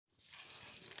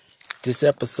This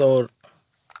episode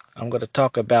I'm going to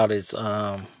talk about is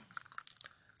an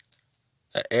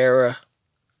era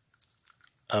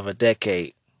of a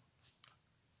decade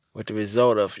with the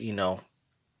result of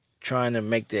trying to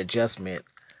make the adjustment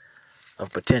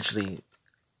of potentially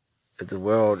if the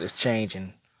world is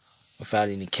changing without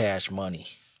any cash money.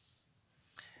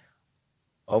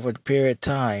 Over the period of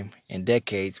time and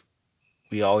decades,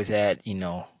 we always had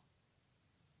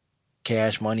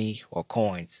cash money or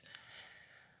coins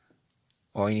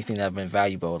or anything that had been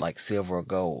valuable like silver or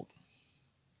gold.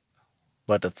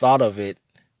 But the thought of it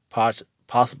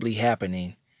possibly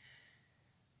happening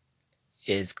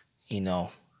is you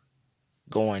know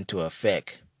going to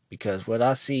effect because what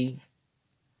I see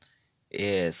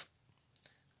is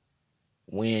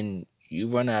when you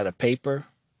run out of paper,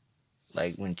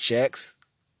 like when checks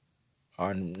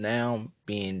are now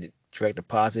being direct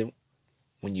deposit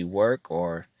when you work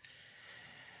or,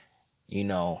 you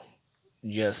know,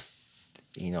 just,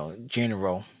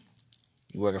 general,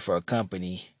 you working for a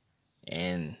company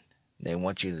and they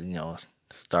want you to,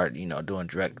 start, doing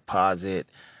direct deposit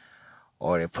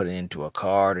or they put it into a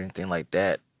card or anything like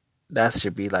that. That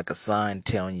should be like a sign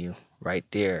telling you right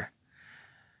there,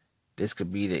 this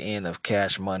could be the end of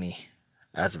cash money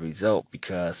as a result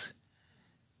because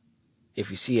if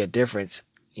you see a difference,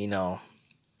 you know,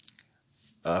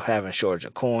 of having shortage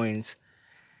of coins,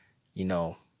 you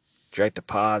know, direct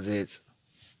deposits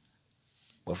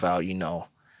without,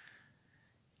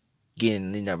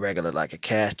 getting regular like a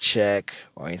cash check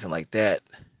or anything like that,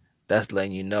 that's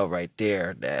letting you know right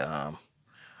there that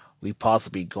we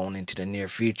possibly going into the near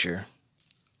future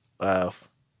of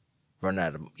running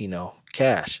out of,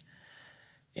 cash.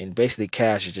 And basically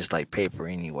cash is just like paper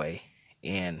anyway.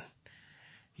 And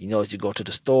as you go to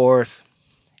the stores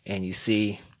and you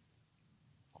see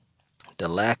the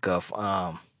lack of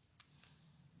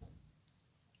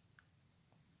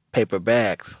paper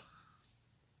bags,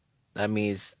 that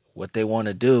means what they want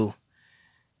to do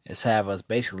is have us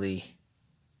basically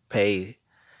pay,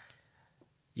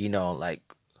 like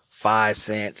 5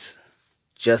 cents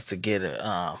just to get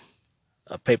a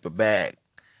paper bag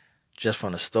just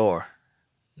from the store.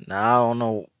 Now I don't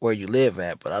know where you live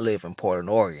at, but I live in Portland,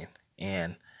 Oregon,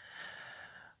 and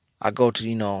I go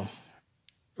to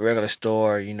regular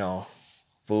store,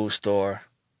 food store,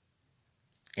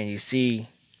 and you see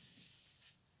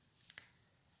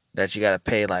that you gotta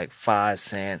pay like 5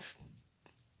 cents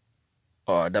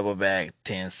or a double bag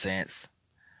 10 cents,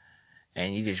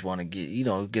 and you just want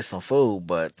to get some food,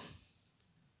 but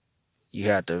you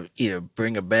have to either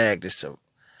bring a bag just to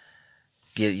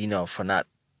get for not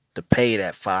to pay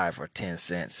that 5 or 10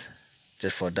 cents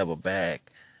just for a double bag,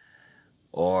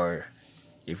 or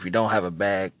if you don't have a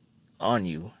bag on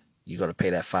you, you got to pay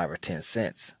that 5 or 10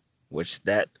 cents, which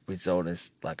that result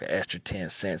is like an extra 10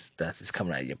 cents that's just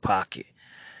coming out of your pocket.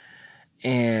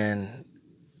 And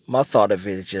my thought of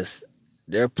it is just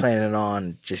they're planning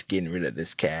on just getting rid of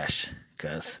this cash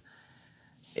because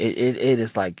it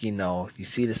is like you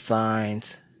see the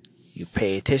signs, you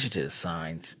pay attention to the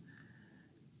signs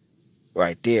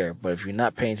right there, but if you're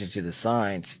not paying attention to the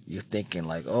signs, you're thinking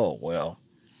like, oh well,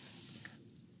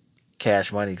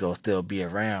 cash money gonna still be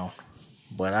around,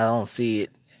 but I don't see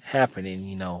it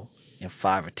happening. In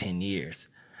 5 or 10 years,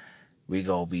 we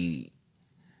gonna be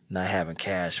not having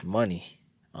cash money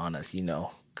on us.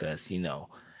 Because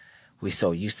we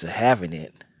so used to having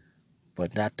it,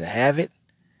 but not to have it,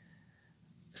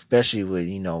 especially with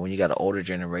when you got an older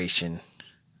generation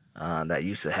that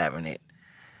used to having it,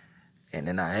 and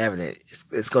then not having it,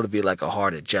 it's gonna be like a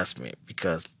hard adjustment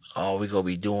because all we gonna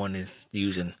be doing is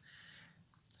using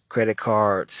credit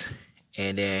cards,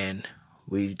 and then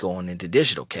we going into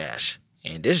digital cash.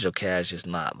 And digital cash is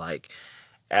not like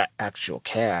actual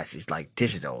cash. It's like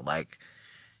digital. Like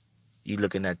you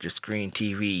looking at your screen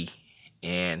TV,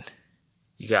 and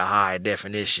you got high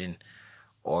definition,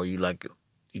 or you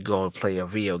go and play a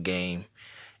video game,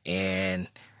 and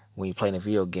when you play a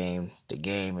video game, the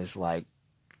game is like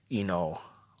you know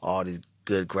all these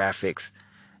good graphics.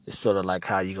 It's sort of like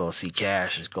how you gonna see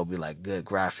cash. It's gonna be like good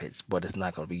graphics, but it's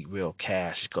not gonna be real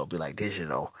cash. It's gonna be like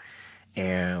digital.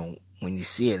 And when you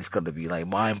see it, it's gonna be like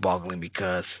mind-boggling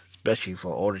because, especially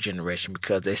for older generation,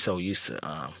 because they're so used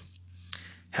to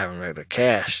having regular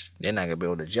cash, they're not gonna be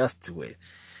able to adjust to it.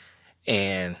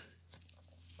 And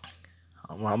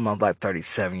I'm like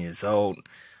 37 years old,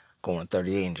 going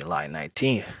 38 in July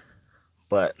 19th.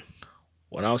 But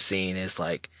what I'm seeing is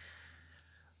like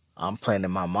I'm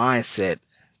planning my mindset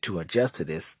to adjust to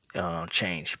this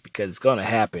change because it's gonna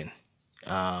happen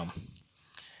um,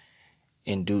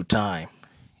 in due time.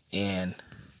 And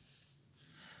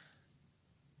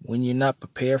when you're not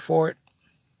prepared for it,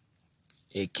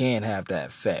 it can have that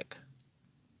effect.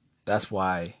 That's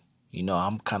why,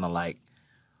 I'm kind of like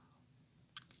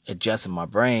adjusting my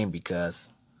brain, because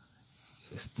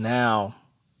it's now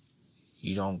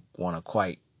you don't want to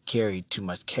quite carry too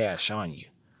much cash on you,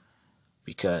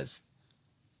 because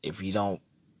if you don't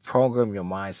program your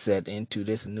mindset into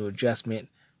this new adjustment,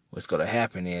 what's going to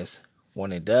happen is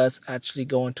when it does actually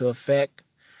go into effect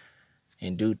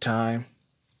in due time,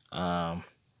 um,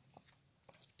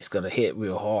 it's going to hit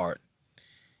real hard.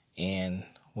 And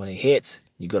when it hits,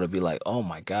 you're going to be like, oh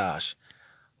my gosh,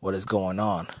 what is going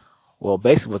on? Well,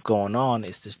 basically what's going on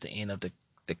is just the end of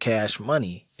the cash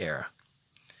money era.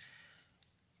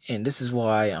 And this is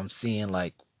why I'm seeing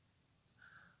like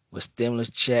with stimulus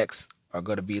checks are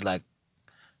going to be like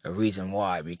a reason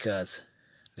why, because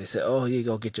they say, oh, you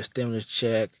go get your stimulus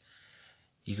check,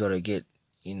 you go to get,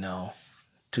 you know,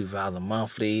 $2,000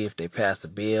 monthly if they pass the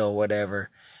bill or whatever.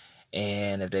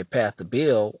 And if they pass the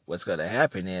bill, what's going to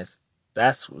happen is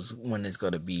that's when it's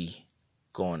going to be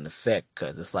going into effect,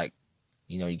 because it's like,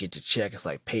 you get your check, it's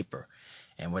like paper.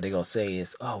 And what they're going to say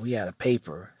is, oh, we had a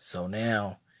paper. So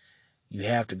now you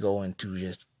have to go into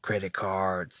just credit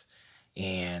cards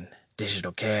and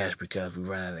digital cash because we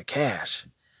run out of cash.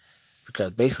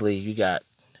 Because basically you got,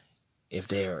 if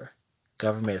they're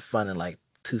government funding like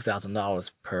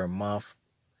 $2,000 per month,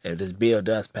 if this bill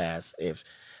does pass,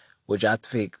 which I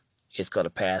think it's going to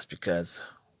pass, because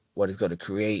what it's going to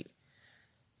create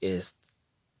is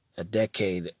a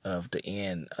decade of the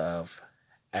end of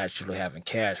actually having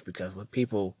cash. Because when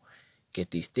people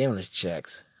get these stimulus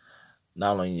checks,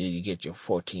 not only do you get your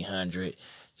 1,400,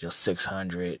 your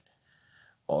 600,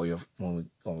 or your when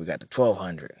we got the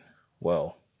 1,200.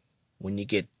 Well, when you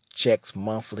get checks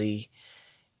monthly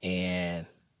and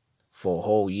for a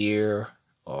whole year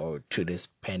or till this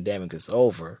pandemic is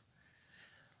over,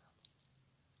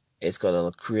 it's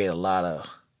going to create a lot of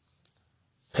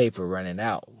paper running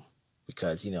out,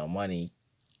 because money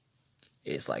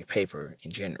is like paper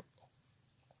in general.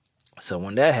 So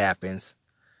when that happens,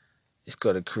 it's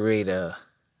going to create a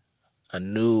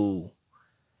new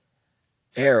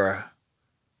era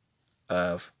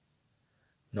of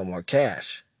no more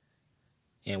cash.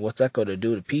 And what's that going to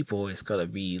do to people? It's going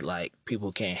to be like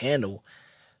people can't handle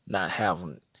not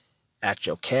having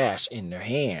actual cash in their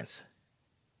hands.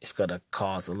 It's going to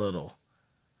cause a little,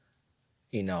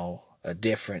 a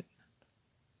different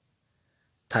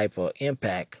type of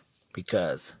impact,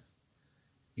 because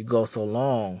you go so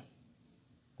long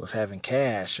with having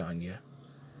cash on you,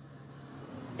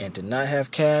 and to not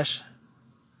have cash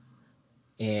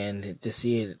and to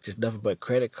see it just nothing but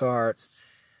credit cards,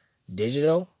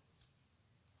 digital,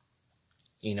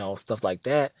 stuff like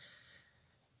that,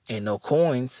 and no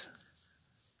coins,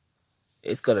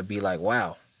 it's going to be like,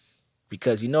 wow.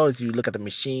 Because you notice, you look at the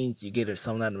machines, you get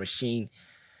something out of the machine,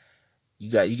 you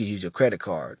can use your credit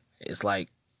card. It's like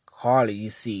hardly you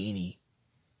see any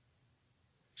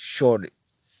shortage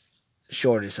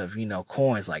of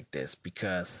coins like this,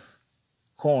 because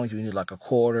coins, you need like a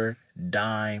quarter,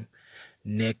 dime,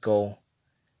 nickel,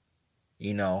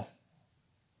 you know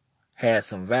had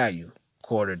some value.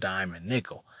 Quarter, dime, and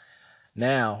nickel.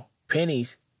 Now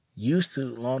pennies used to,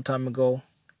 a long time ago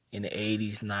in the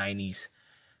 80s, 90s,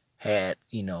 had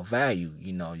value.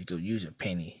 You could use a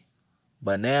penny,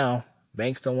 but now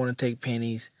banks don't want to take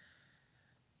pennies.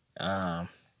 um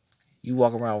you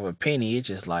walk around with a penny, it's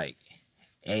just like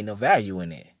ain't no value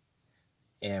in it.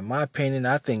 In my opinion,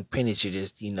 I think pennies should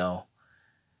just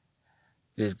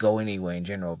go anywhere in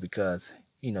general, because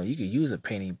you could use a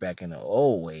penny back in the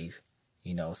old ways,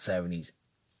 70s,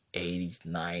 80s,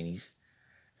 90s,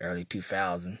 early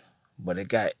 2000, but it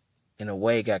got, in a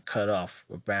way, got cut off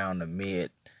around the mid,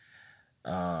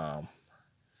 um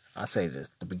I say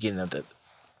the beginning of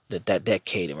that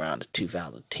decade, around the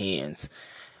 2010s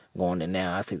going to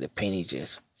now. I think the penny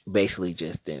just basically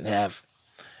just didn't have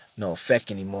no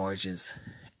effect anymore. It's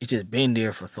just been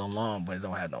there for so long, but it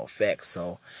don't have no effect.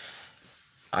 So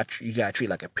you gotta treat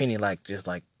like a penny like just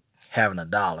like having a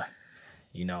dollar.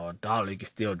 A dollar you can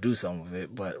still do something with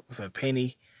it, but with a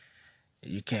penny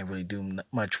you can't really do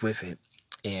much with it.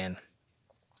 And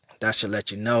that should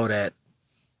let you know that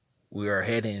we are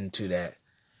heading into that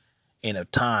end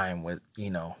of time with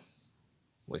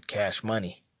cash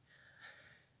money.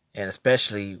 And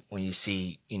especially when you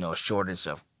see a shortage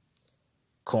of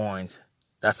coins,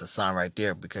 that's a sign right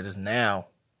there, because it's now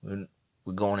we're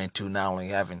going into not only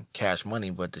having cash money,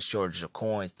 but the shortage of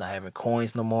coins, not having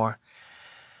coins no more.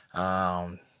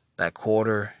 That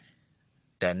quarter,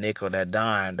 that nickel, that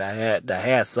dime, that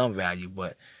had some value,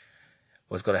 but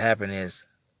what's going to happen is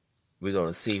we're going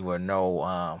to see where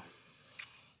no,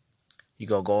 you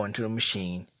go into the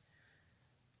machine,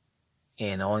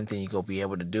 And the only thing you're going to be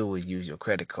able to do is use your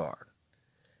credit card.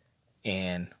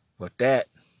 And with that,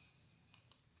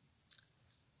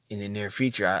 in the near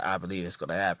future, I believe it's going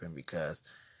to happen, because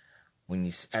when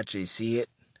you actually see it,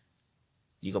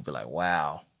 you're going to be like,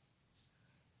 wow,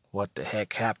 what the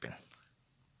heck happened?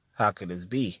 How could this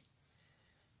be?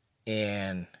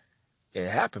 And it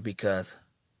happened because,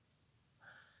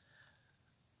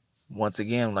 once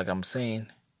again, like I'm saying,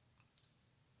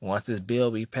 once this bill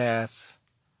be passed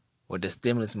with the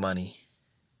stimulus money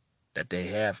that they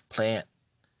have planned,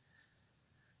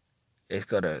 it's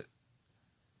gonna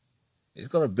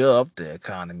build up the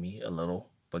economy a little.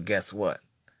 But guess what?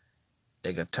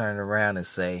 They could turn around and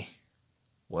say,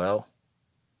 well,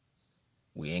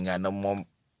 we ain't got no more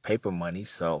paper money,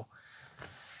 so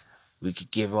we could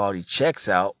give all these checks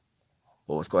out.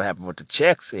 But what's gonna happen with the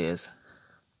checks is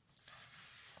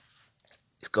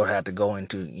it's gonna have to go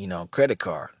into, credit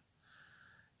card.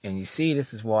 And you see,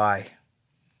 this is why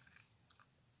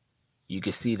you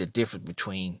can see the difference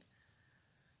between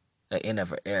the end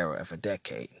of an era, of a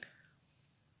decade.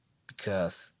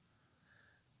 Because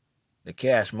the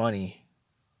cash money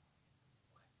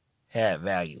had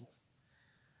value.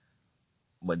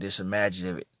 But just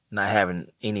imagine it not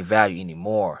having any value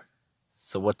anymore.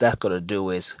 So what that's going to do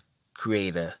is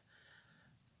create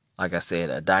like I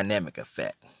said, a dynamic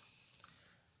effect.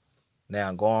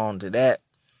 Now, going on to that,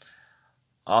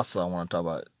 also I want to talk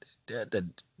about the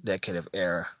decade of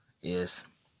era is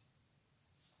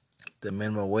the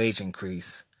minimum wage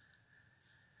increase.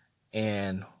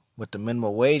 And with the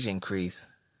minimum wage increase,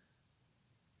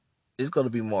 it's going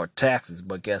to be more taxes,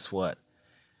 but guess what?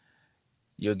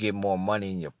 You'll get more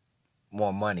money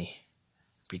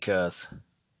because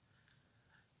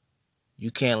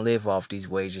you can't live off these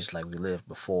wages like we lived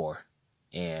before.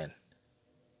 And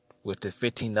with the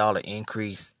 $15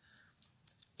 increase,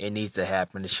 it needs to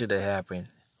happen. It should have happened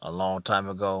a long time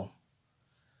ago.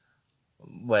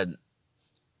 But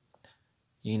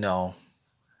you know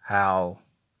how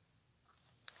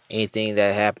anything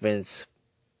that happens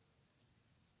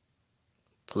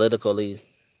politically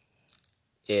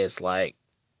is like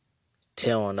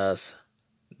telling us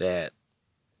that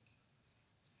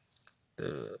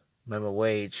the minimum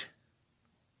wage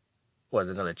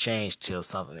wasn't going to change till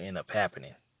something ended up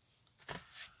happening.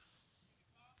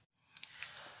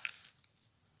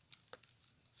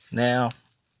 Now,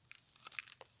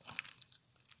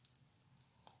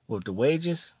 with the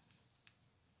wages,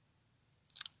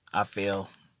 I feel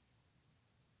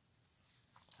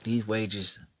these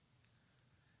wages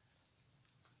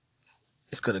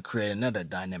is going to create another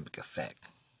dynamic effect.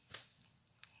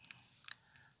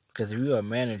 Because if you're a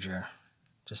manager,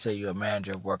 just say you're a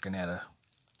manager working at a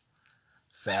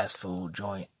fast food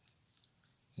joint,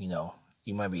 you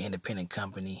might be an independent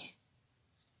company,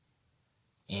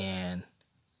 and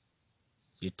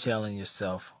you're telling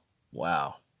yourself,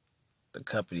 wow, the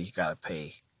company's got to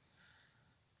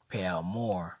pay out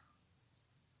more,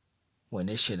 when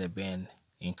this should have been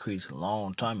increased a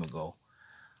long time ago.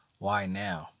 Why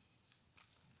now?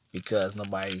 Because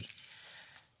nobody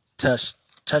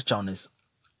touched on this,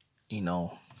 you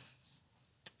know,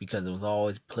 because it was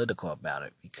always political about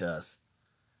it. Because,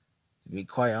 to be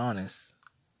quite honest,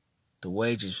 the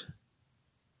wages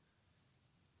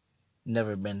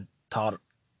never been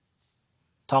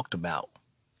talked about.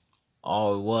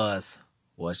 All it was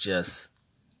just,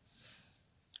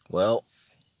 well,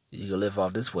 you can live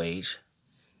off this wage,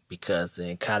 because the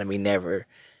economy never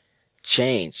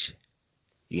changed,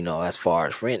 as far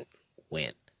as rent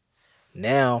went.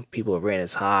 Now people rent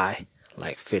is high,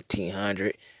 like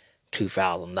 $1,500,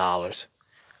 $2,000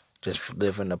 just for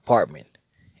living in an apartment.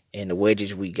 And the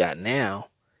wages we got now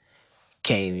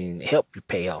can't even help you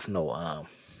pay off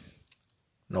no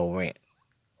rent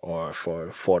or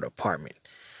for the apartment.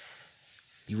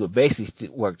 You would basically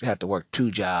have to work two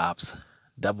jobs,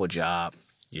 double job.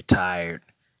 You're tired,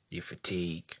 you're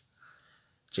fatigued,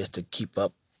 just to keep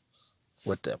up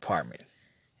with the apartment.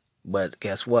 But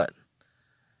guess what?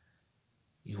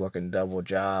 You working double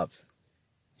jobs,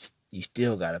 you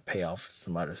still got to pay off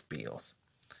some other bills.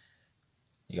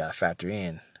 You got to factor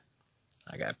in,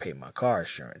 I got to pay my car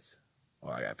insurance,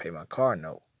 or I got to pay my car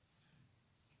note.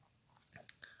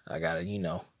 I got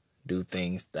to, do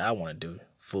things that I want to do.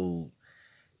 Food,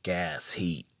 gas,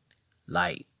 heat,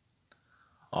 light.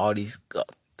 All these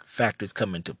factors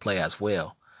come into play as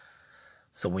well.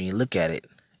 So when you look at it,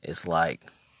 it's like,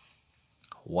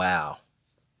 wow,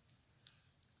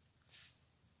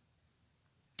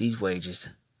 these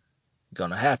wages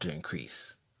gonna have to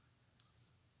increase.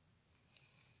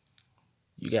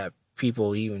 You got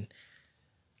people even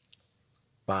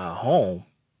buy a home,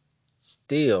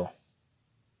 still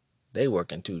they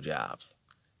working 2 jobs.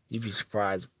 You'd be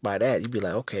surprised by that. You'd be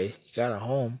like, okay, you got a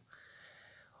home.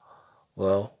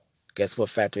 Well, guess what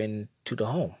factor into the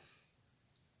home?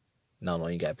 Not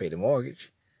only you got to pay the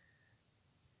mortgage,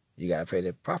 you got to pay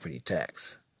the property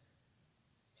tax.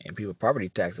 And people property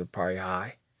tax is probably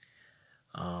high,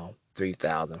 $3,000,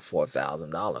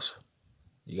 $4,000.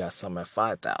 You got some at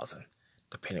 5,000,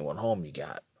 depending on what home you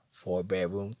got. 4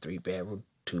 bedroom, 3 bedroom,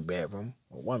 2 bedroom,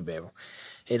 or 1 bedroom.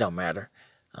 It don't matter.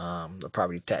 The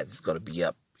property tax is going to be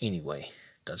up anyway.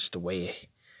 That's the way,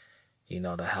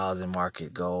 the housing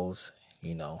market goes.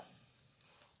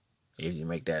 If you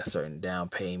make that certain down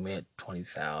payment,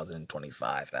 20,000,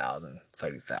 25,000,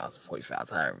 30,000,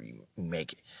 40,000, however you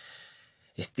make it,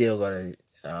 it's still going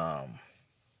to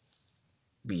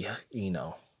be,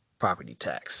 property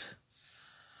tax,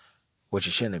 which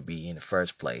it shouldn't be in the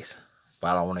first place.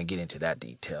 But I don't want to get into that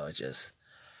detail. It's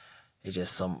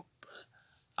just some,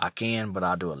 I can, but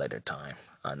I'll do it later time,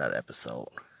 another episode.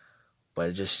 But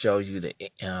it just shows you the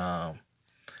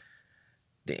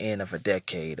end of a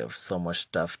decade of so much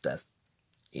stuff that's,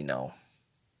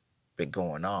 been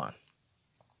going on.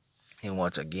 And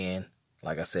once again,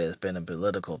 like I said, it's been a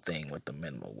political thing with the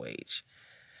minimum wage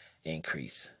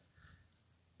increase.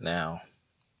 Now,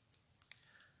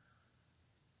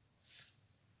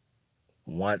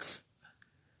 once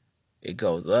it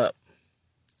goes up,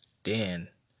 then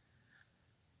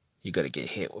you're going to get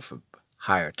hit with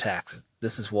higher taxes.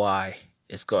 This is why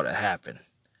it's going to happen.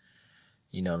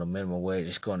 The minimum wage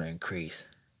is going to increase.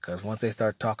 Because once they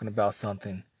start talking about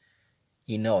something,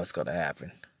 it's going to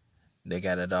happen. They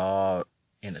got it all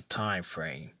in a time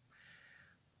frame.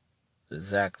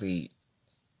 Exactly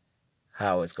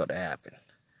how it's going to happen.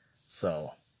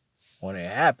 So, when it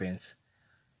happens,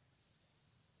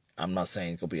 I'm not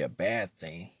saying it's going to be a bad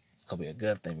thing. It's going to be a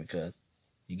good thing because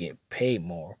you get paid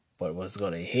more. But what's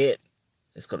going to hit,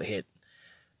 it's going to hit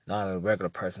not a regular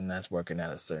person that's working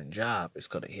at a certain job. It's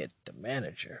going to hit the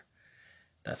manager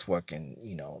that's working,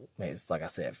 maybe it's like I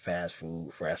said, fast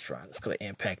food restaurant. It's going to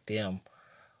impact them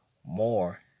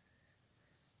more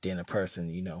than a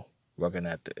person, working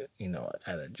at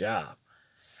at a job.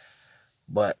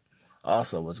 But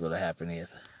also what's going to happen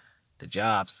is the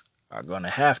jobs are going to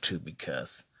have to,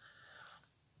 because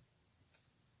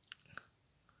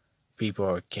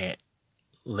people can't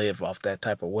live off that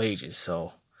type of wages.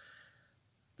 So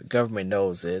the government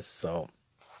knows this. So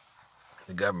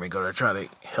the government going to try to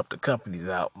help the companies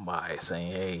out by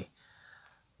saying, hey,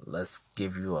 let's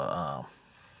give you a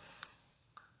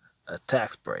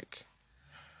tax break.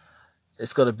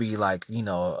 It's going to be like,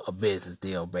 a business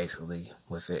deal basically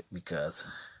with it, because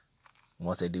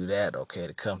once they do that, okay,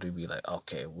 the company be like,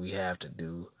 okay, we have to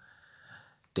do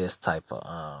this type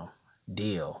of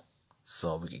deal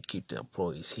so we can keep the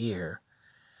employees here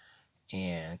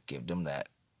and give them that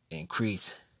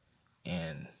increase.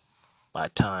 And by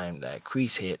the time that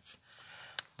increase hits,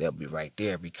 they'll be right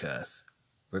there, because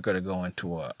we're going to go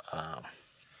into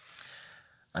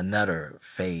another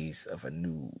phase of a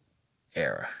new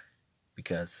era,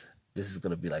 because this is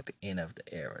going to be like the end of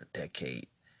the era, decade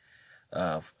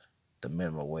of the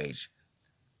minimum wage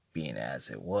being as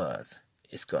it was.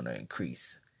 It's going to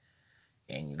increase,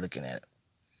 and you're looking at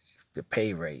the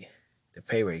pay rate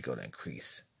going to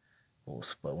increase.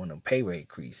 But when the pay rate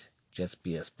increase, just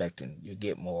be expecting you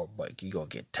get more, but you're going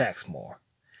to get taxed more.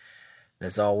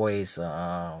 There's always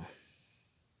a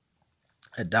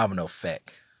domino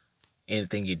effect.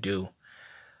 Anything you do,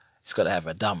 it's going to have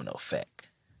a domino effect.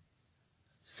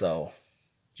 So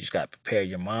you just got to prepare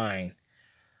your mind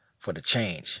for the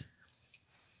change.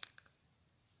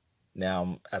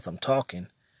 Now, as I'm talking,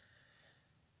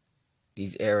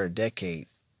 these era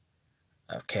decades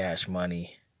of cash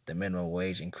money, the minimum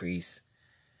wage increase,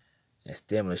 and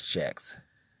stimulus checks,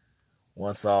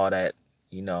 once all that,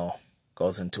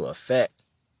 goes into effect,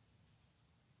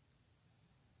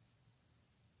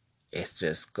 it's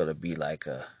just going to be like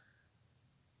a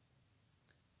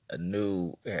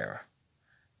new era,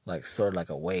 like sort of like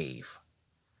a wave.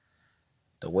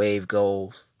 The wave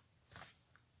goes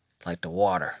like the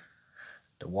water.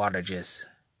 The water just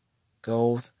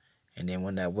goes, and then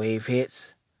when that wave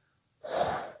hits,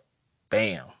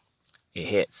 bam, it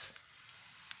hits.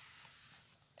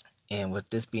 And with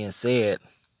this being said,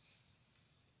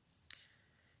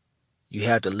 you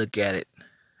have to look at it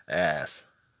as,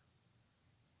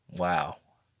 wow,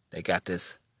 they got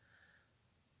this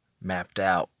mapped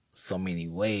out so many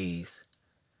ways.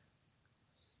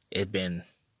 It's been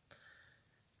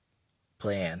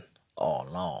planned all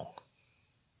along.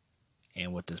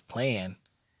 And with this plan,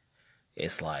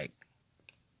 it's like,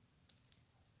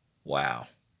 wow,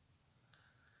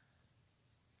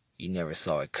 you never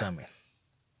saw it coming.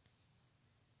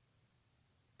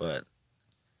 but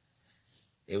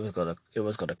it was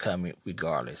gonna come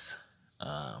regardless.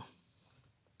 Um,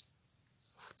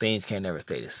 Things can't never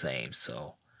stay the same.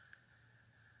 So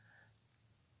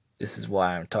this is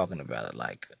why I'm talking about it.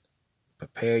 Like,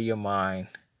 prepare your mind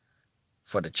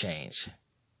for the change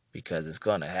because it's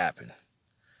gonna happen.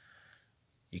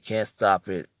 You can't stop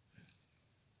it.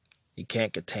 You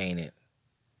can't contain it.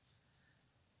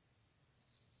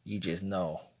 You just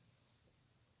know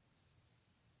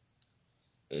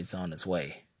it's on its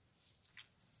way.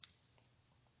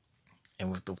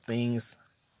 And with the things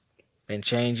been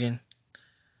changing,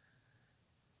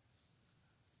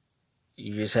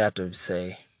 you just have to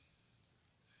say,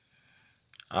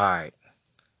 all right,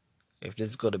 if this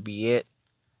is going to be it,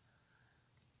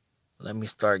 let me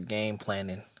start game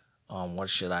planning on what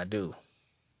should I do.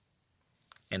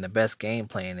 And the best game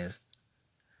plan is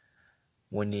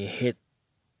when you hit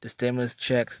the stimulus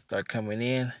checks start coming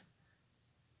in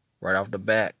right off the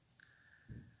bat,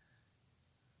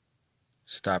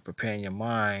 start preparing your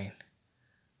mind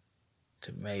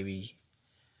to maybe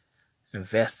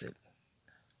invest it.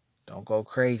 Don't go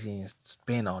crazy and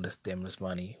spend all the stimulus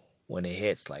money when it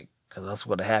hits, like, because that's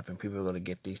what'll happen. People are gonna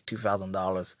get these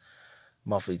 $2,000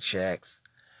 monthly checks,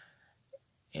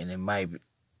 and it might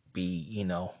be,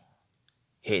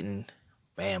 hitting,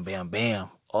 bam, bam, bam.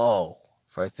 Oh,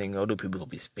 first thing you'll do, people gonna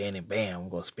be spending. Bam, I'm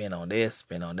gonna spend on this,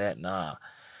 spend on that. Nah,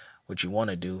 what you want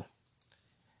to do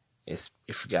is,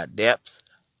 if you got debts,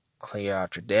 clear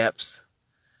out your debts,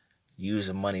 use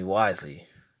the money wisely,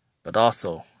 but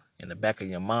also in the back of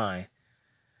your mind,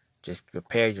 just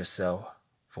prepare yourself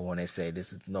for when they say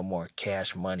this is no more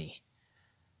cash money,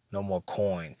 no more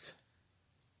coins.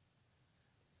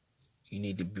 You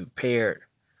need to be prepared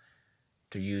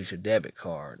to use your debit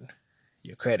card,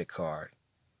 your credit card.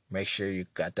 Make sure you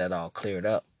got that all cleared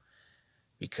up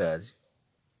because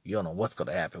you don't know what's going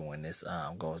to happen when this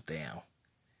goes down.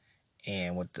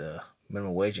 And with the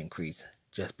minimum wage increase,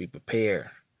 just be prepared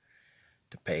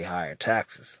to pay higher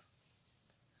taxes.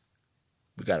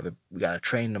 We gotta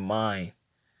train the mind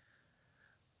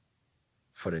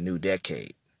for the new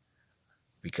decade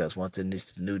because once the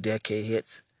new decade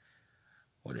hits,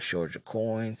 with the shortage of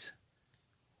coins,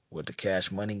 with the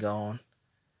cash money gone,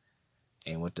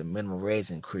 and with the minimum wage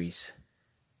increase,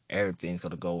 everything's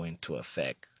gonna go into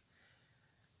effect.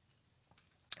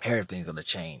 Everything's gonna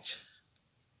change,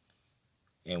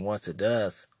 and once it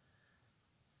does,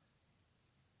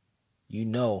 you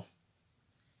know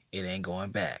it ain't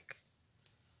going back,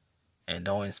 and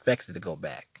don't expect it to go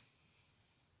back.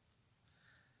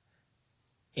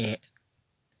 And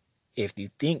if you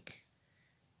think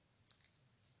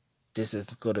this is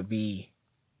gonna be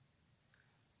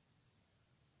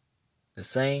the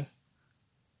same,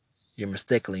 you're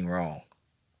mistakenly wrong.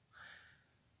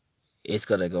 It's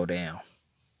gonna go down.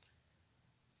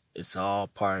 It's all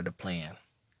part of the plan.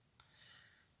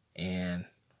 And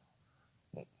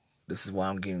this is why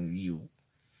I'm giving you,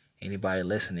 anybody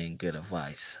listening, good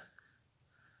advice.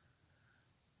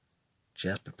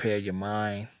 Just prepare your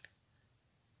mind.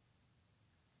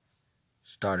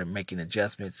 Start making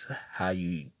adjustments. How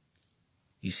you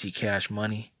see cash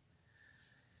money.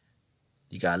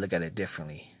 You gotta look at it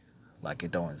differently, like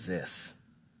it don't exist.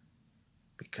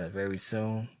 Because very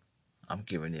soon, I'm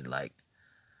giving it like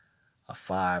a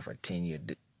 5 or 10 year,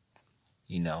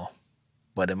 you know.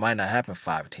 But it might not happen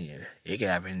 5 or 10 years. It could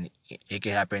happen. It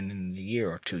could happen in a year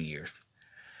or 2 years.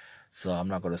 So I'm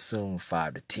not gonna assume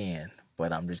 5 to 10.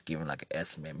 But I'm just giving like an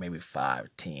estimate, maybe 5 to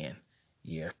 10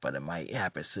 years. But it might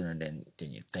happen sooner than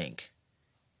you think.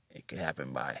 It could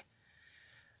happen by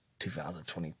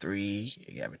 2023. It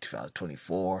could happen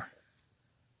 2024.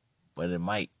 But it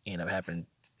might end up happening.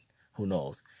 Who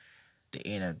knows? The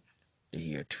end of the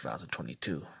year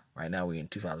 2022. Right now we're in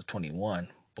 2021,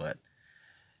 but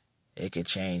it could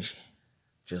change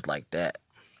just like that.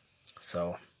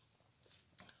 So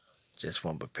just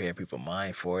want to prepare people's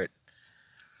mind for it.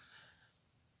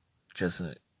 Just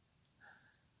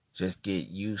get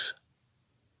used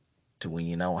to when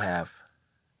you don't have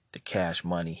the cash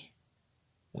money,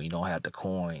 when you don't have the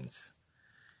coins.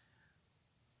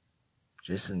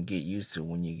 Just get used to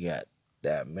when you got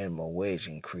that minimum wage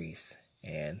increase,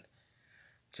 and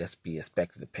just be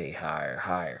expected to pay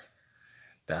higher.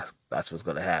 That's what's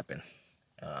gonna happen.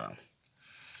 Um,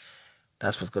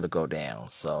 that's what's gonna go down.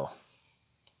 So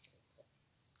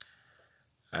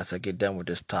as I get done with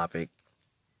this topic,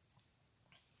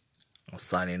 I'm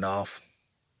signing off.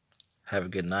 Have a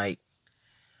good night,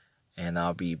 and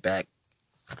I'll be back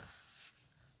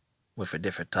with a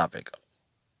different topic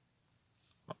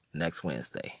next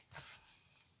Wednesday.